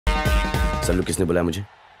सल्लू किसने बुलाया मुझे?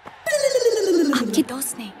 आपके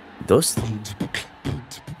दोस्त ने। दोस्त?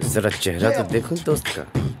 जरा चेहरा तो देखो दोस्त का।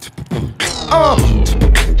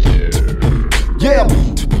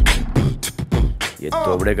 ये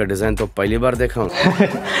तोबड़े का डिजाइन तो पहली बार देखा हूँ।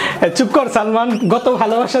 চুপ কর সালমান, গত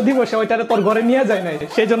ভালোবাসা দিবসে ওইটারে তোর ঘরে নিয়ে যায় নাই,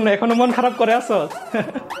 সেজন্য এখনো মন খারাপ করে আছস।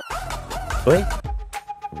 ओए,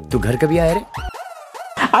 तू घर कभी आया रे?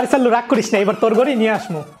 আরে সাল্লু রাগ করিস না, এবার তোর ঘরেই নিয়ে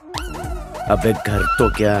আসমু। अबे घर तो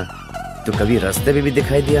क्या, तू कभी रास्ते में भी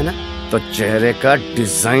दिखाई दिया ना तो चेहरे का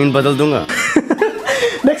डिजाइन बदल दूंगा।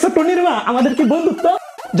 দেখছো টুনির মা আমাদের কি বন্ধুত্ব।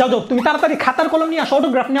 যাও যাও, তুমি তাড়াতাড়ি খাতার কলম নিয়ে আসো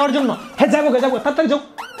অটোগ্রাফ নেওয়ার জন্য। হ্যাঁ যাবো তাড়াতাড়ি যাও।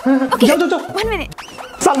 যাও যাও যাও। 1 মিনিট।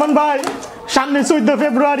 সালমান ভাই, সামনে 14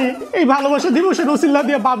 ফেব্রুয়ারি, এই ভালোবাসা দিবসের উসিলা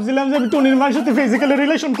দিয়ে ভাবছিলাম যে আমি টুনির মার সাথে ফিজিক্যালি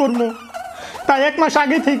রিলেশন করবো। তাই 1 মাস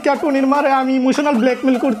আগে থেকে টুনির মারে আমি ইমোশনাল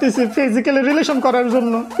ব্ল্যাকমেল করতেছি ফিজিক্যালি রিলেশন করার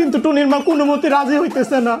জন্য, কিন্তু টুনির মা কোনো মতে রাজি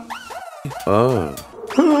হইতেছে না।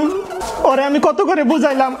 ওরে আমি কত করে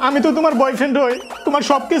বুঝাইলাম আমি তো তোমার বয়ফ্রেন্ড হই, তোমার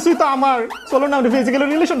সবকিছুই তো আমার, চলো না আমরা ফিজিক্যাল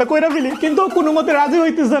রিলেশনটা কইরা ফেলি, কিন্তু কোনো মতে রাজি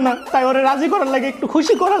হইতেছে না। তাই ওরে রাজি করার লাগে, একটু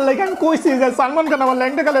খুশি করার লাগে আমি কইছি যে সালমান খান আমার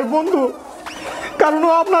ল্যাংটা কালের বন্ধু, কারণ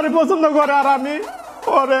ও আপনারে পছন্দ করে আর আমি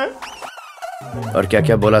ওরে। और क्या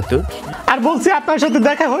क्या बोला तू? আর বলছি আপনার সাথে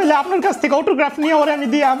দেখা হইলে আপনার কাছ থেকে অটোগ্রাফ নিয়ে ওরে আমি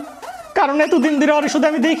দিয়াম, কারণ এতদিন ধরে ওর শুধু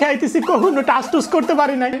আমি দেখে আইতেছি, কখনো টাচ টুস করতে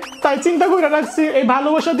পারি নাই। তাই চিন্তা করে রাখছি এই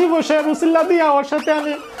ভালোবাসা দিবসে রুসিল্লা দিয়া ওর সাথে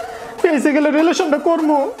আমি ফিজিক্যাল রিলেশনটা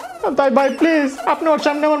করবো। তাই ভাই প্লিজ আপনি ওর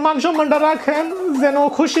সামনে আমার মান সম্মানটা রাখেন, যেন ও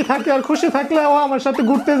খুশি থাকে, আর খুশি থাকলে ও আমার সাথে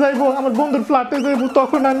ঘুরতে যাইবো, আমার বন্ধুর ফ্ল্যাটে যাইবো,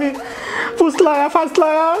 তখন আমি ফুসলায়া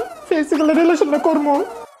ফাসলায়া ফিজিক্যাল রিলেশনটা করবো।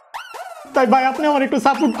 তাই ভাই আপনি আমার একটু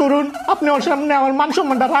সাপোর্ট করুন, আপনি ওর সামনে আমার মান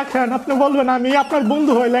সম্মানটা রাখেন, আপনি বলবেন আমি আপনার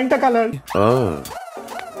বন্ধু হই ল্যাংটা কালার।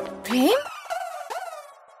 প্রেম?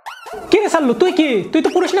 কে রে সাল্লু, তুই কি? তুই তো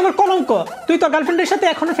পুরুষ নামের কলঙ্ক, তুই তো গার্লফ্রেন্ডের সাথে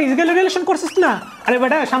এখনো ফিজিক্যাল রিলেশন করছিস না। আরে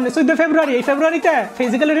বেটা সামনে 14 ফেব্রুয়ারি, এই ফেব্রুয়ারিতে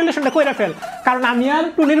ফিজিক্যাল রিলেশনটা কইরা ফেল, কারণ আমি আর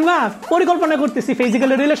টুনির মা পরিকল্পনা করতেছি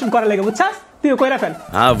ফিজিক্যাল রিলেশন করার লাগে, বুঝছাস? তুইও কইরা ফেল।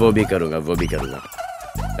 हाँ वो भी करूंगा।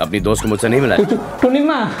 अपनी दोस्त को मुझसे नहीं मिला? টুনির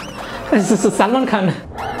মা সালমান খান।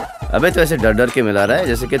 अबे तो ऐसे डर डर के मिला रहा है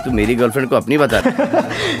जैसे कि तू मेरी गर्लफ्रेंड को अपनी बता।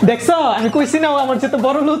 দেখছো আমি কইছি না ও আমার যেতে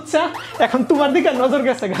বড় লুচ্চা, এখন তোমার দিকে নজর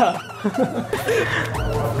গেছে গা।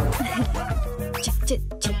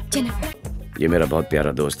 ये मेरा बहुत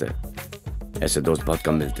प्यारा दोस्त है, ऐसे दोस्त बहुत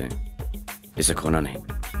कम मिलते हैं, इसे खोना नहीं।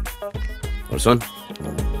 और सुन,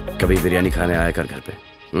 कभी बिरयानी खाने आया कर घर पे।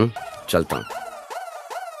 चलता हूँ।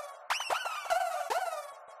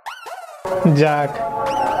 যাক,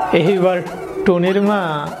 এইবার টুনির মা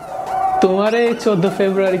তোমারে 14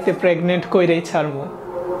 ফেব্রুয়ারিতে প্রেগনেন্ট কইরেই ছাড়বো।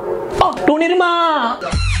 টুনির মা।